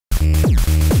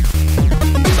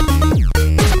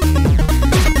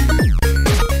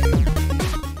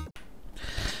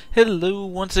Hello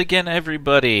once again,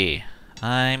 everybody.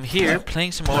 I'm here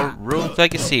playing some more Rogue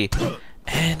Legacy.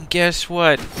 And guess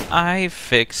what? I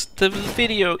fixed the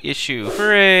video issue.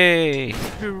 Hooray!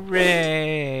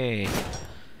 Hooray!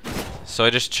 So I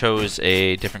just chose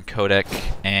a different codec,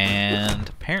 and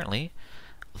apparently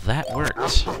that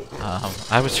worked.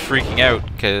 I was freaking out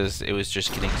because it was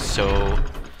just getting so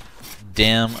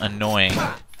damn annoying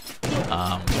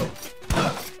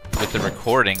with the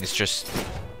recordings just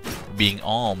being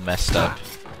all messed up.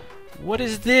 What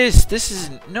is this? This is...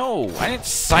 No! I didn't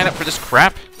sign up for this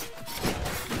crap!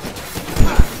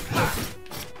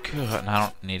 Good, I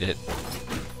don't need it.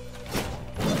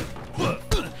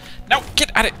 No!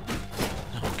 Get out of it!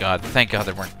 Oh god, thank god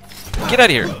there weren't... Get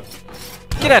out of here!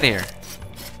 Get out of here!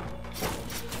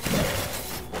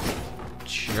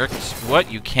 Jerks.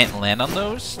 What? You can't land on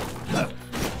those?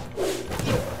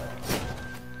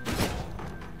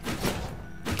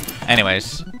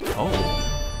 Anyways. Oh.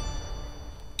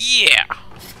 Yeah!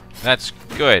 That's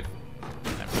good.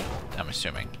 I'm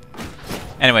assuming.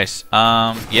 Anyways,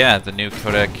 yeah, the new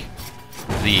codec.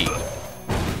 The...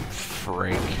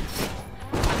 Frig.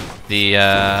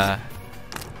 The,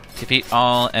 defeat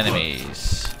all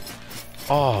enemies.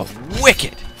 Oh,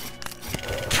 wicked!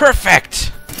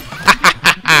 Perfect!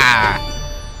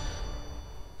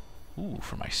 Ooh,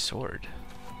 for my sword.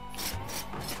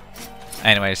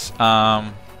 Anyways,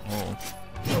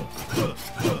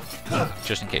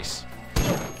 just in case.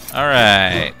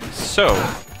 Alright, so,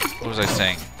 what was I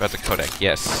saying about the codec?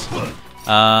 Yes.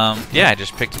 Yeah, I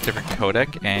just picked a different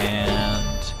codec,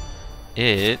 and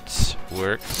it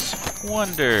works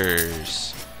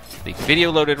wonders. The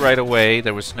video loaded right away.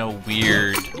 There was no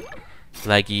weird,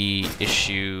 laggy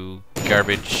issue,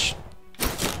 garbage,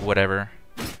 whatever.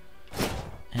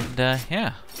 And,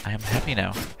 yeah, I am happy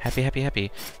now. Happy, happy,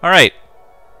 happy. Alright.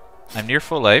 I'm near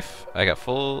full life. I got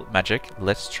full magic.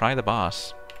 Let's try the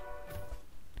boss.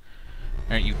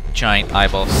 Alright, you giant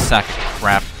eyeball sack of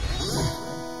crap.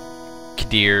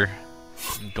 Kadir.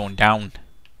 I'm going down.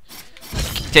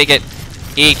 Take it.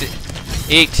 Eat.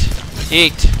 Eat.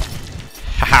 Eat.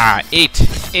 Haha. Eat.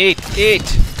 Eat.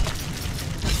 Eat.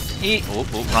 Eat. Oh,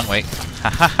 oh, wrong way. Ha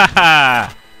ha ha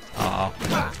ha. Aw.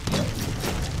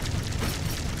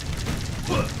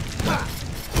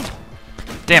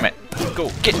 Damn it. Go.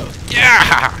 Get.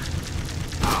 Yeah!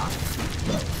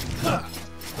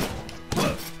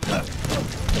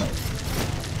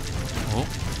 Oh.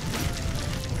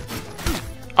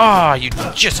 Oh, you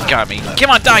just got me.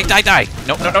 Come on, die, die, die.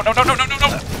 No, no, no, no, no, no, no, no,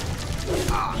 no.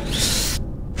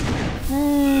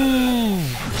 Ooh,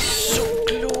 so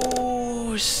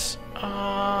close.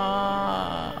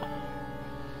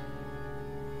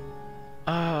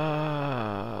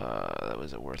 That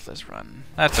was a worthless run.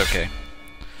 That's okay.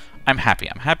 I'm happy.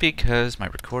 I'm happy because my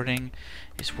recording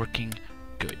is working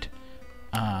good.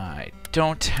 I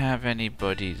don't have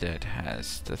anybody that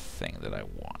has the thing that I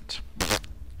want.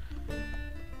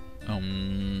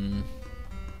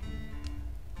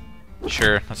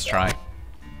 Sure, let's try.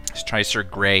 Let's try Sir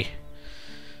Grey.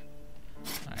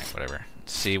 Alright, whatever.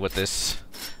 Let's see what this...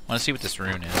 I want to see what this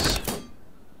rune is.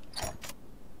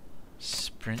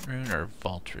 Sprint rune or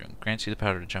vault rune? Grants you the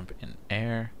power to jump in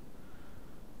air.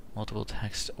 Multiple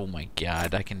text. Oh my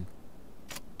god, I can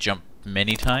jump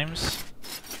many times.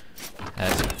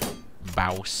 That's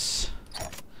bouse.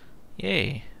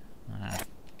 Yay.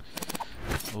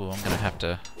 Ooh, I'm gonna have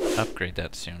to upgrade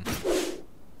that soon.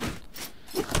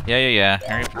 Yeah.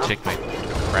 Hurry up and take my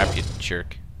crap, you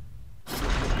jerk.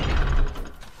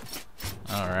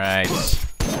 Alright.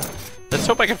 Let's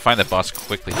hope I can find the boss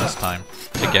quickly this time.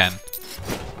 Again.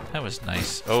 That was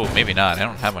nice. Oh, maybe not. I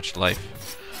don't have much life.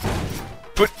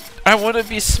 But I want to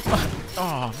be smart.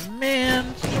 Oh,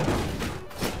 man.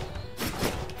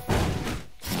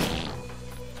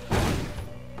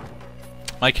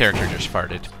 My character just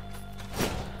farted.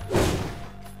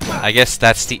 I guess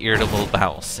that's the irritable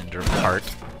bowel syndrome part.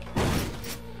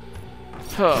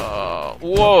 Oh,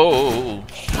 whoa.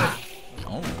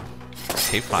 Oh.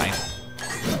 Okay, fine.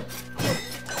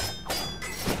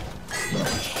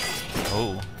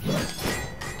 Oh.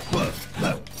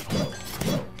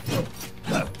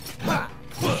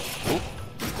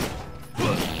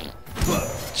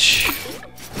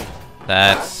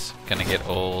 That's gonna get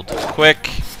old quick.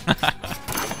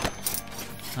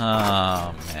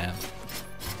 Oh, man.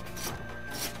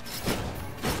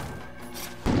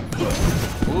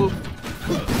 Whoop.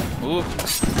 Whoop.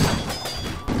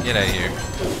 Get out of here.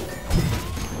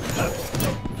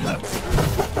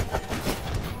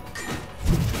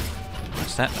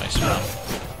 What's that noise from?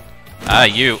 Ah,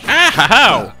 you. Ah, ha,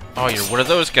 how! Oh, you're one of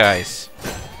those guys.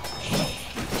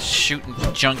 Shooting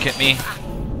junk at me.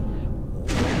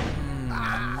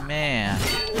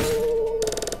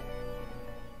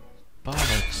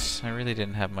 really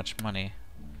didn't have much money.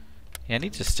 Yeah, I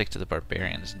need to stick to the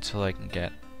barbarians until I can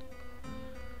get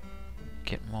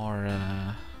more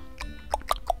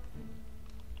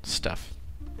stuff.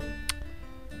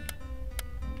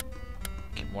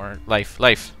 Get more life.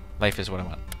 Life is what I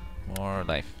want. More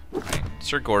life. Alright,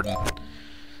 Sir Gordon. I'm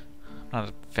not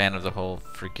a fan of the whole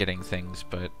forgetting things,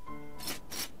 but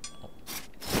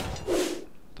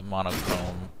the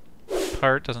monochrome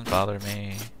part doesn't bother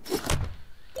me.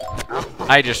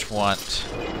 I just want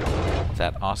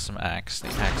that awesome axe. The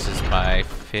axe is my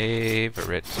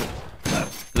favorite.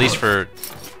 At least for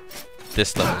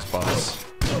this level's boss.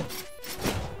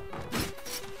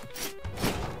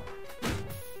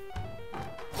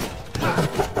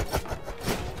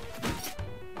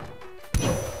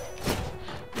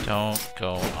 Don't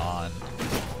go on.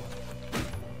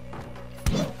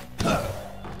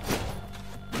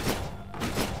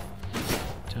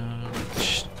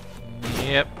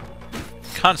 Yep.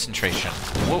 Concentration.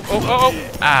 Whoa, oh, oh,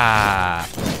 oh! Ah!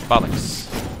 Bollocks.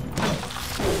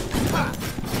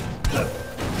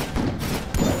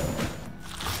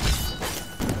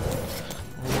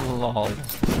 Lol.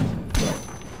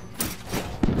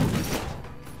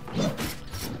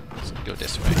 Let's go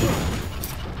this way.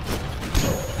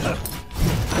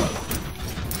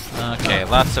 Okay,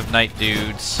 lots of night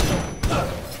dudes.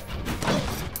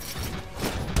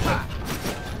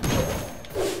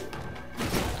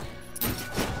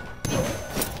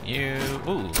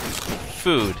 Ooh,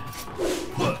 food.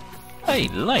 I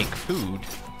like food.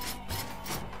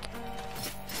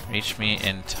 Reach me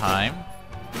in time.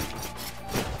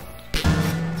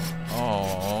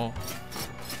 Oh.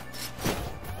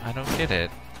 I don't get it.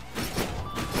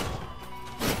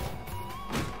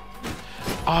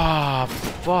 Ah,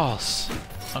 balls.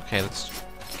 Okay,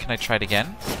 can I try it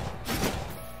again?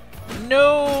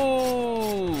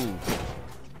 No!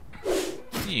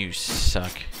 You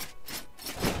suck.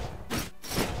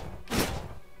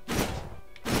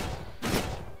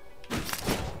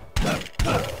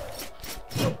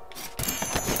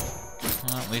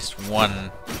 At least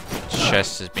one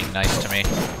chest is being nice to me.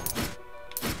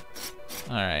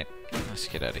 Alright, let's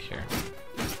get out of here.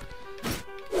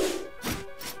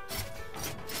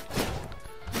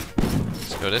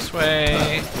 Let's go this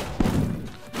way.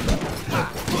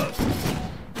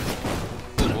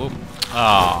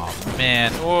 Oh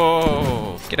man,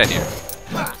 whoa! Get out of here.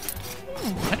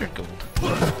 Ooh, 100 gold.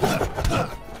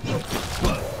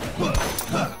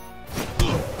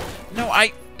 No,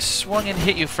 I swung and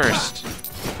hit you first.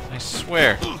 I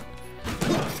swear.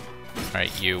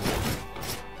 Alright, you.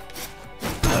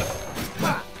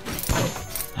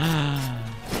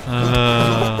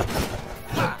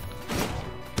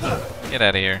 Get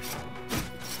out of here.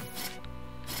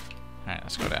 Alright,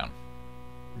 let's go down.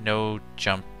 No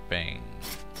jumping.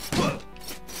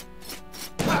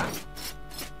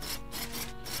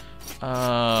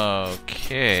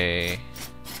 Okay.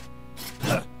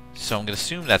 So I'm gonna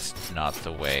assume that's not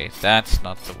the way. That's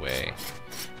not the way.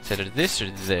 It's either this or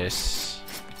this.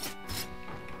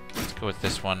 Let's go with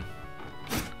this one.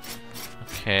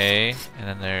 Okay, and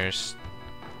then there's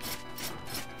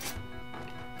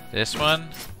this one.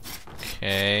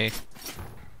 Okay.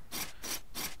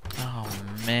 Oh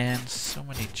man, so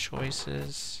many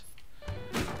choices.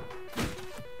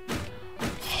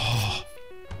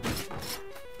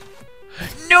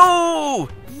 No!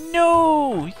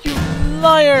 No! You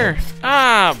liar!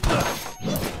 Ah!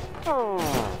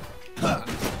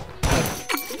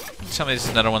 Tell me this is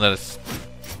another one that is...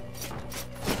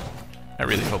 I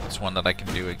really hope it's one that I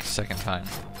can do a second time.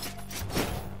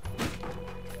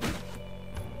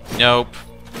 Nope.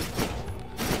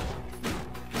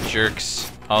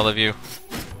 Jerks. All of you.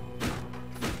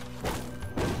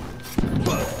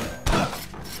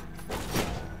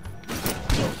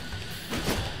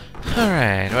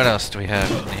 Alright, what else do we have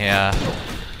in here?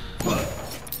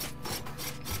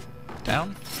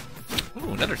 Down?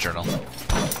 Ooh, another journal.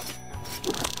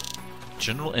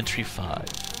 Journal entry 5.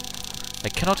 I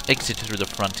cannot exit through the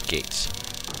front gates,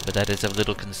 but that is of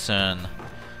little concern.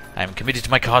 I am committed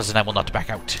to my cause and I will not back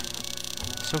out.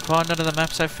 So far, none of the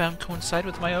maps I've found coincide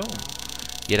with my own.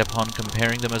 Yet upon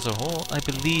comparing them as a whole, I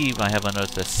believe I have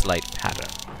unearthed a slight pattern.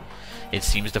 It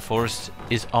seems the forest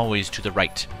is always to the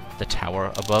right, the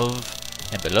tower above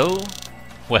and below.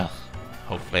 Well,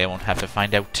 hopefully I won't have to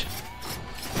find out.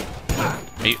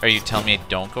 Are you telling me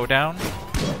don't go down?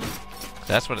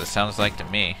 That's what it sounds like to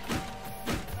me.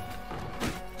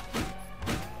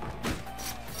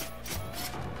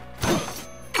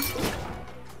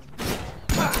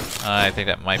 I think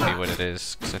that might be what it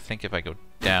is, because I think if I go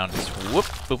down, it's whoop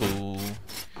boo boo.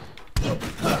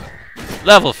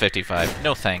 Level 55.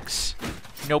 No thanks.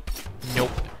 Nope.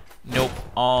 Nope. Nope.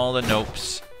 All the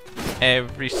nopes.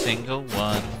 Every single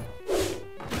one.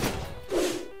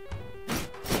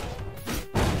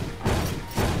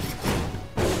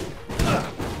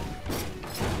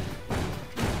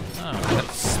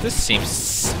 Oh, this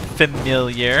seems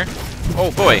familiar.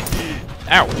 Oh boy.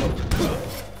 Ow.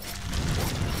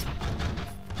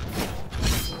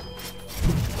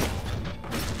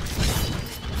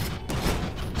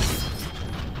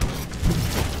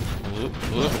 Whoop,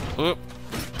 whoop, whoop.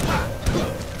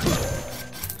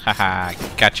 Haha,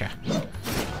 gotcha.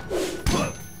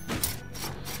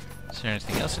 Is there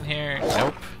anything else in here?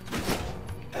 Nope.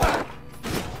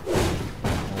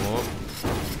 Whoop.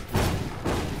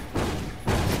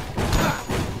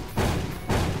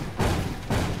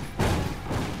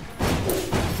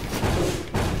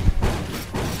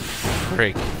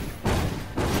 Freak.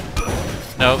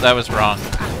 No, that was wrong.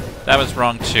 That was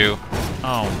wrong too.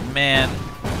 Oh man.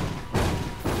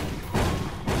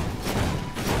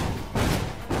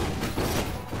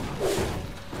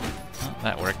 Oh,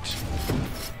 that worked.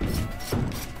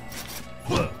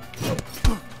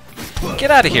 Get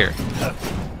out of here!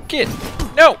 Get!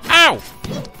 No! Ow!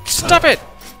 Stop it!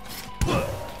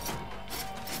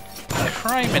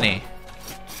 Criminy.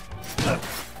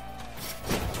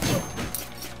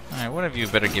 Alright, one of you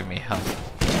better give me help.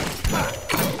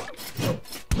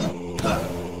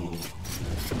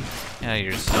 Yeah,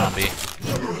 you're a zombie.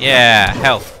 Yeah,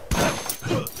 health.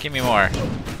 Give me more.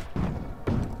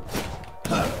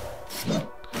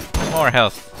 More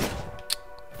health.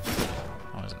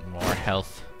 That wasn't more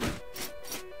health.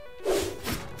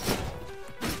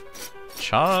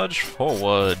 Charge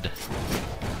forward.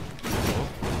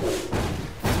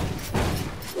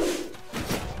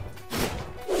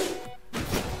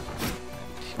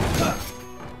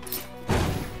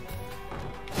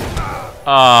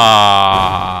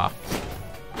 Ah.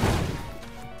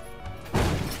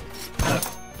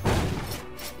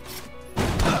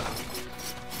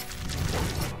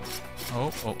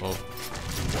 Oh, oh, oh.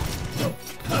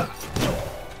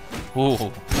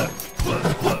 Ooh.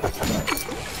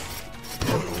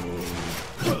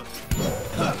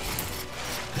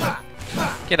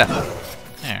 Get up.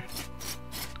 There.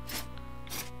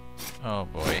 Oh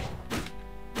boy.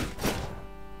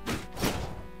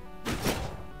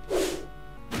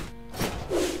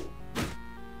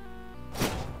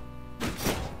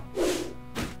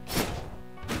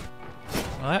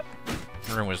 Well, that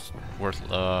room was worth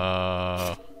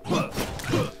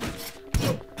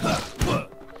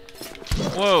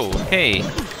Whoa, hey.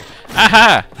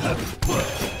 Aha!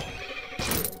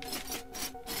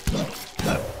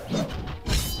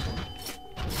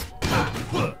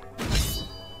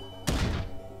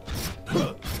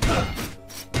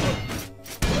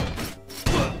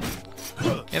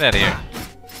 Get out of here.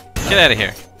 Get out of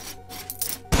here.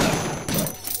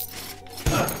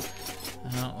 I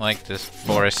don't like this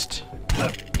forest.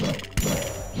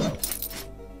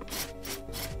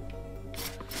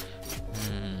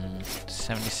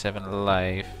 77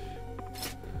 life.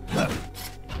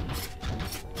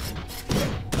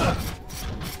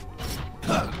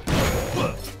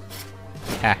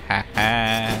 Ha ha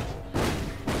ha.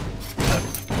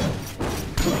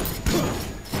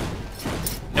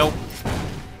 Nope.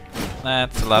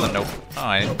 That's a lot of nope. Oh,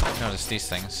 I noticed these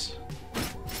things.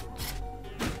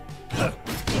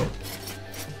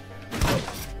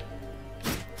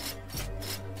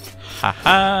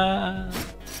 Haha!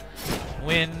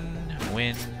 Win,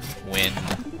 win, win.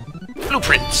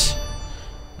 Blueprints!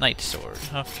 Night sword,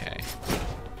 okay.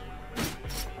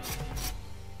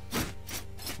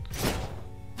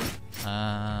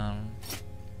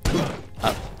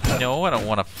 No, I don't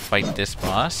want to fight this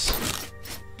boss.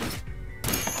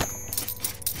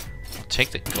 I'll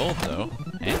take the gold though,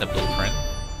 and the blueprint.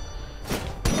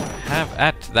 Have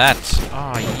at that.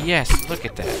 Oh yes, look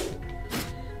at that.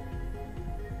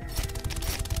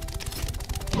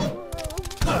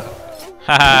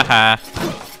 Ha ha ha.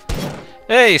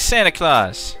 Hey, Santa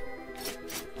Claus!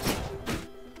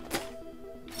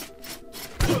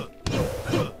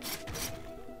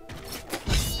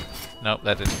 Nope,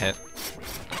 that didn't hit.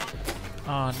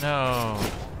 Oh no.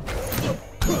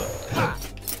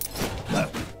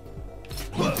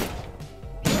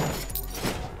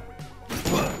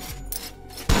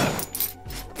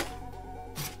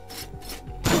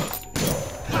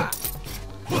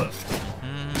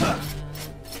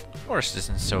 Forest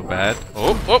isn't so bad.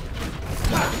 Oh, oh!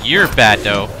 You're bad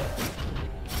though.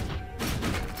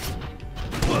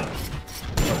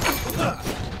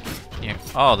 You're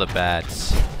all the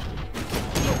bads.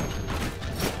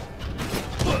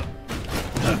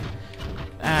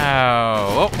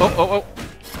 Ow! Oh, oh, oh, oh!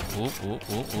 Ooh, ooh,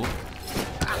 ooh, ooh.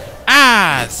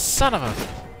 Ah! Son of a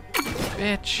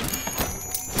bitch.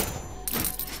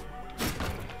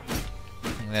 I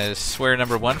think that is swear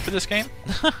number 1 for this game.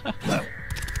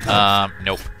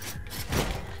 Nope.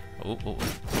 Ooh, ooh.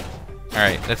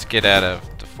 Alright, let's get out of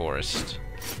the forest.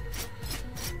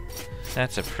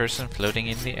 That's a person floating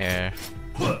in the air.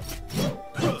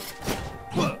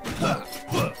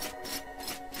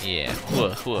 Yeah.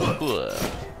 Whoa, whoa, whoa.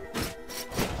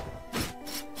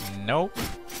 Nope.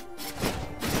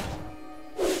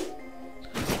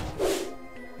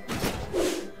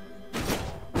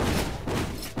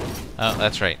 Oh,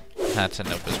 that's right. That's a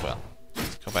nope as well.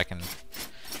 Let's go back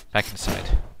inside.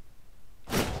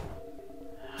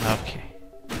 Okay.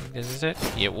 This is it?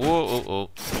 Yeah. Whoa, whoa, whoa.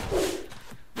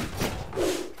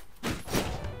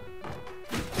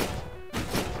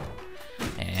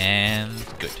 And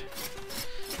good.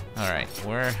 Alright,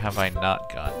 where have I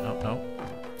not gone? Oh, no.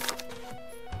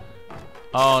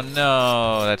 Oh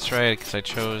no, that's right, because I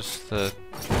chose the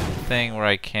thing where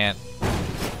I can't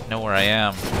know where I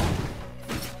am.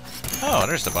 Oh,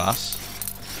 there's the boss.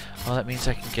 Well, that means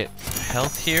I can get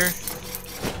health here.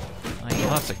 I need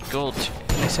lots of gold.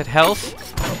 I said health?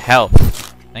 Health.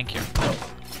 Thank you.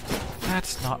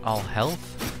 That's not all health.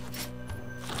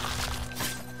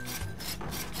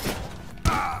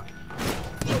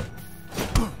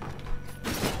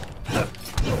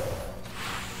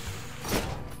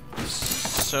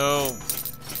 So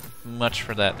much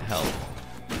for that health.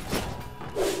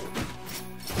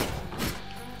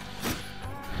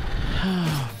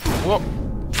 Whoa!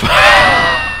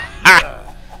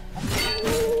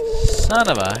 Son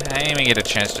of a... I didn't even get a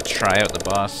chance to try out the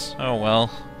boss. Oh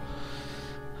well.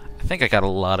 I think I got a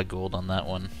lot of gold on that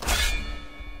one.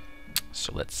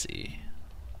 So let's see.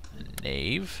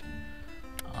 Knave.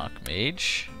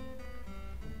 Archmage.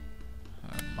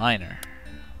 Miner.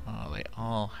 Oh, they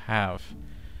all have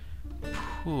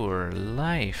poor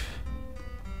life.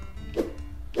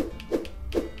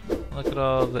 Look at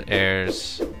all the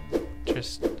heirs.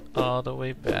 Just all the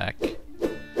way back.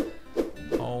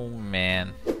 Oh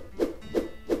man.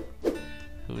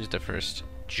 Who's the first?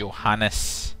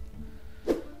 Johannes.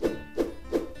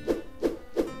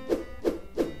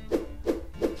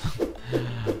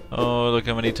 Oh, look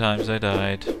how many times I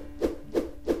died.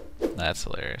 That's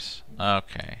hilarious.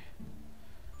 Okay.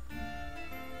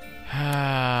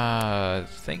 I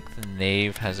think the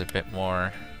knave has a bit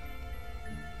more.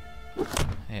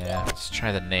 Yeah, let's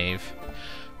try the knave.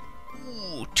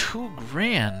 Ooh, 2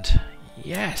 grand.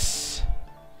 Yes.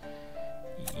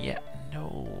 Yeah.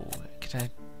 No. Can I?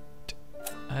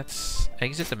 Let's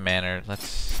exit the manor.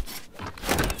 Let's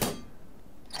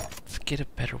get a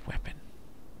better weapon.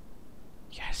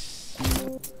 Yes.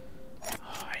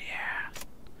 Oh yeah.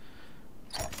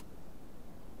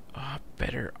 Oh,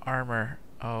 better armor.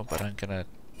 Oh, but I'm gonna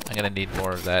need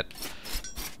more of that.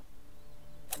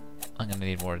 I'm gonna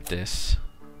need more of this.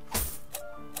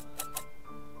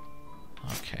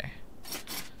 Okay.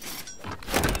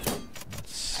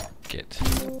 Let's get...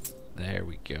 There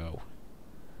we go.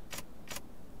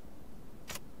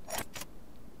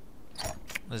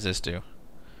 What does this do?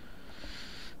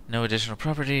 No additional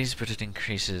properties, but it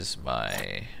increases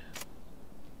my...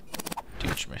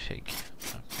 Douchemahig.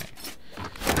 Okay.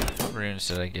 What runes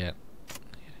did I get?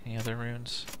 Any other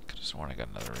runes? Could have sworn I got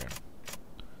another rune.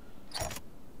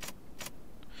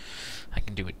 I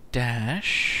can do a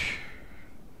dash.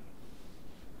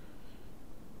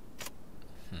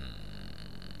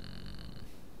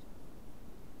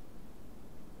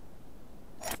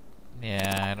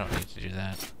 Yeah, I don't need to do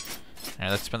that.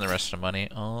 Alright, let's spend the rest of the money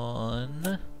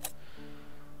on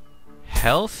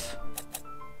health.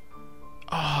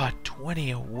 Oh, 20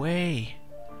 away.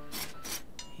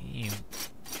 You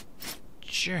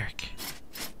jerk.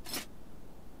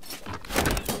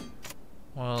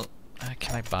 Well,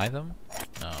 can I buy them?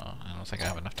 No, I don't think I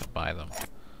have enough to buy them.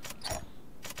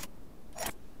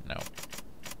 No.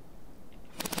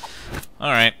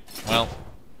 Alright, well.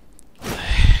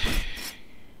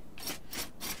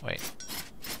 Wait.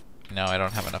 No, I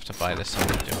don't have enough to buy this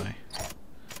either, do I?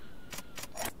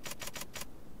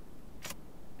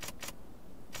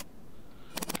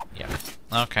 Yeah.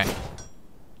 Okay.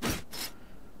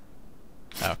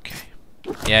 Okay.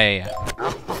 Yeah.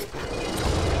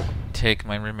 Take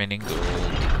my remaining gold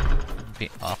and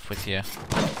be off with you.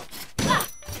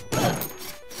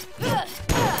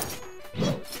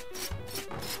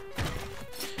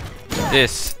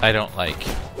 This I don't like.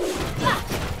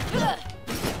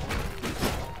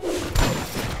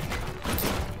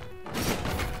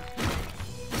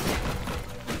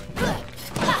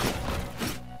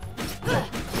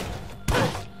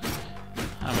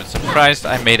 I'm surprised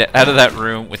I made it out of that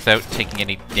room without taking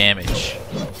any damage.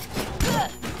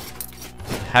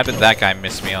 How did that guy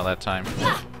miss me all that time?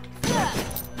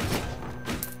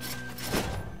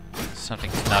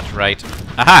 Something's not right.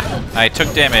 Aha! I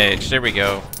took damage. There we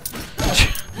go.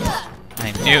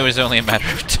 I knew it was only a matter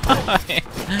of time.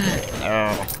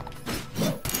 Oh.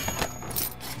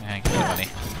 Yeah, give me the money.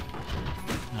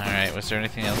 Alright, was there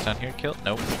anything else down here? Killed?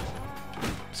 Nope.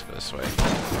 Let's go this way.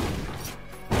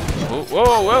 Whoa,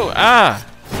 whoa, whoa! Ah!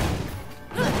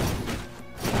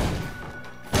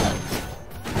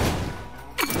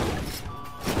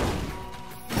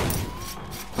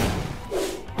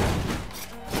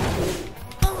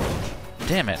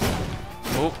 Damn it.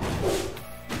 Oh.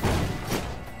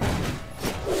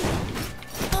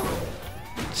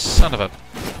 Son of a...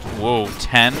 Whoa,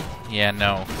 10? Yeah,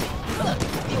 no.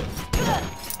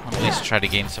 I'll at least try to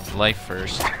gain some life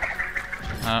first.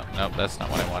 Oh, nope, that's not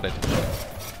what I wanted.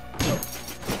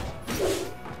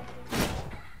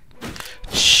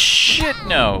 Shit,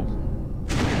 no!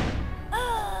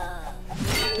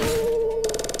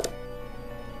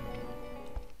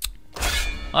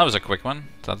 Well, that was a quick one.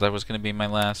 Thought that was going to be my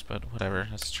last, but whatever.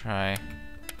 Let's try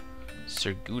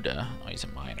Serguda. Oh, he's a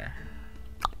miner.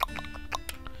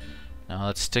 Now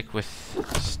let's stick with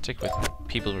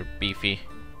people who are beefy.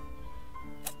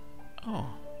 Oh,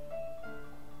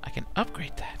 I can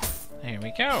upgrade that. There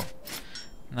we go.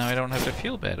 Now I don't have to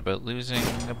feel bad about losing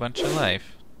a bunch of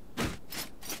life.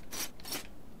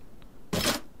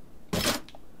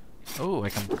 Oh, I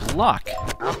can block.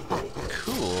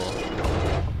 Cool.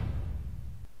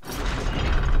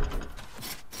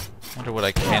 Wonder what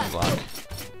I can block.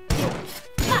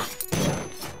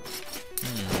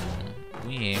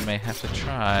 We may have to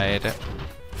try it.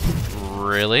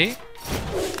 Really?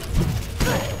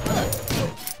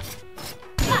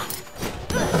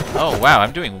 Oh wow,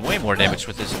 I'm doing way more damage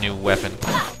with this new weapon.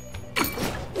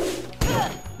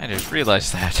 I just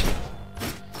realized that.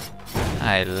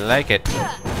 I like it.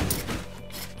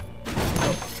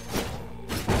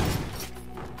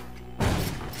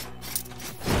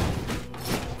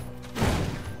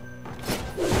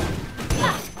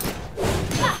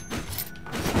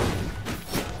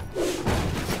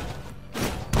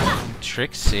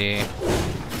 Trixie.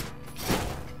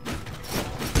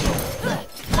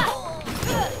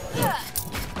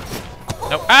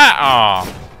 Nope. Ah! Aw!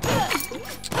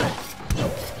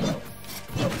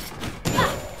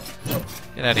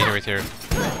 Get out of here with your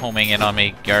homing in on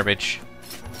me garbage.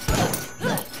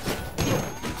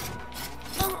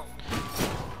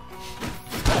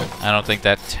 I don't think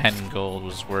that 10 gold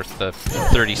was worth the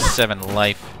 37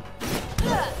 life.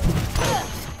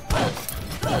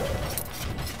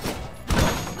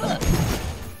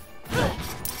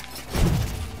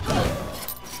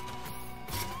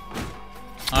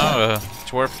 Oh,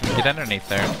 dwarf can get underneath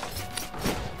there.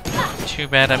 Too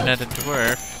bad I'm not a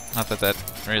dwarf. Not that that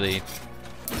really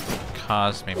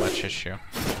caused me much issue.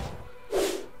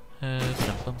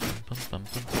 Come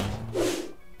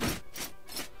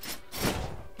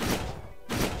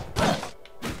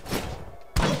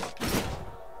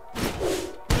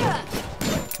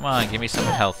on, give me some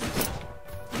health.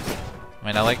 I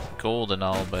mean, I like gold and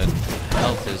all, but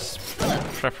health is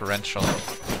preferential.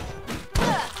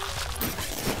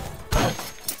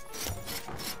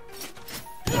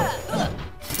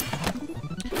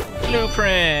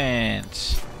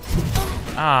 Blueprint!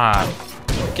 Ah,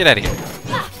 get out of here.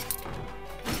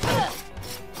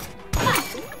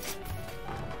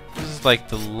 This is like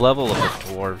the level of the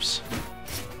dwarves.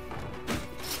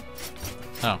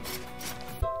 Oh.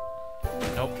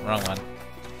 Nope, wrong one.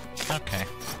 Okay.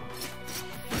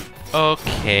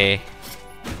 Okay.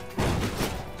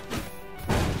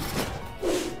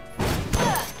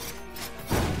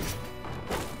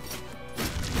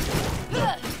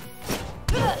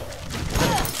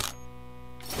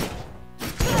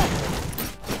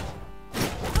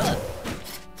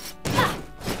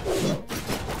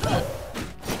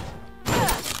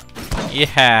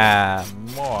 Yeah,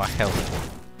 more health.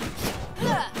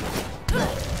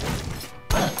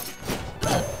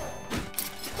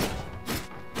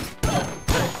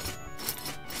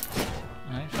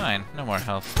 Alright, fine. No more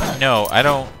health. No, I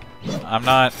don't... I'm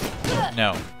not...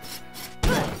 No.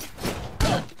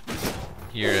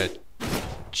 You're a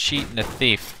cheat and a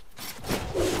thief.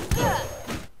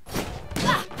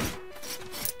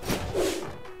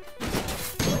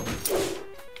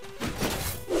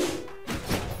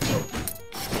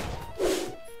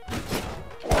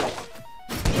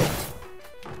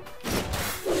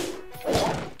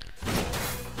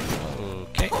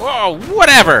 Whoa,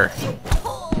 whatever!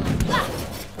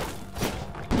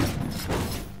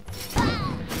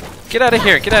 Get out of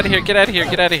here, get out of here, get out of here,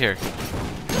 get out of here.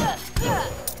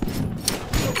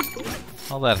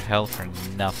 All that hell for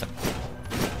nothing.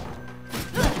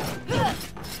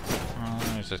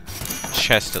 There's a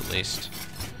chest at least.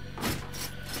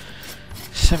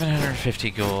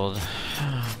 750 gold.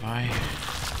 Oh, bye.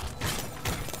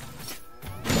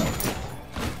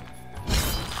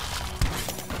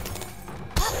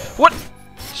 What?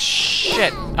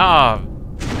 Shit. Oh.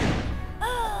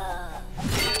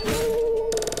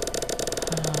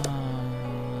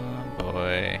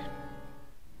 Boy.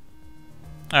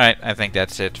 Alright, I think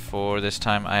that's it for this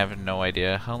time. I have no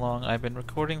idea how long I've been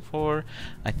recording for.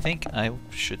 I think I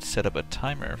should set up a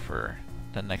timer for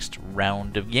the next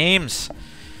round of games.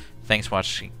 Thanks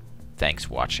watching. Thanks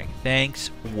watching.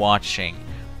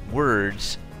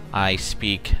 Words I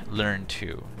speak, learn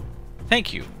to.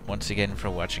 Thank you once again for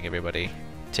watching, everybody.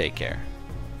 Take care.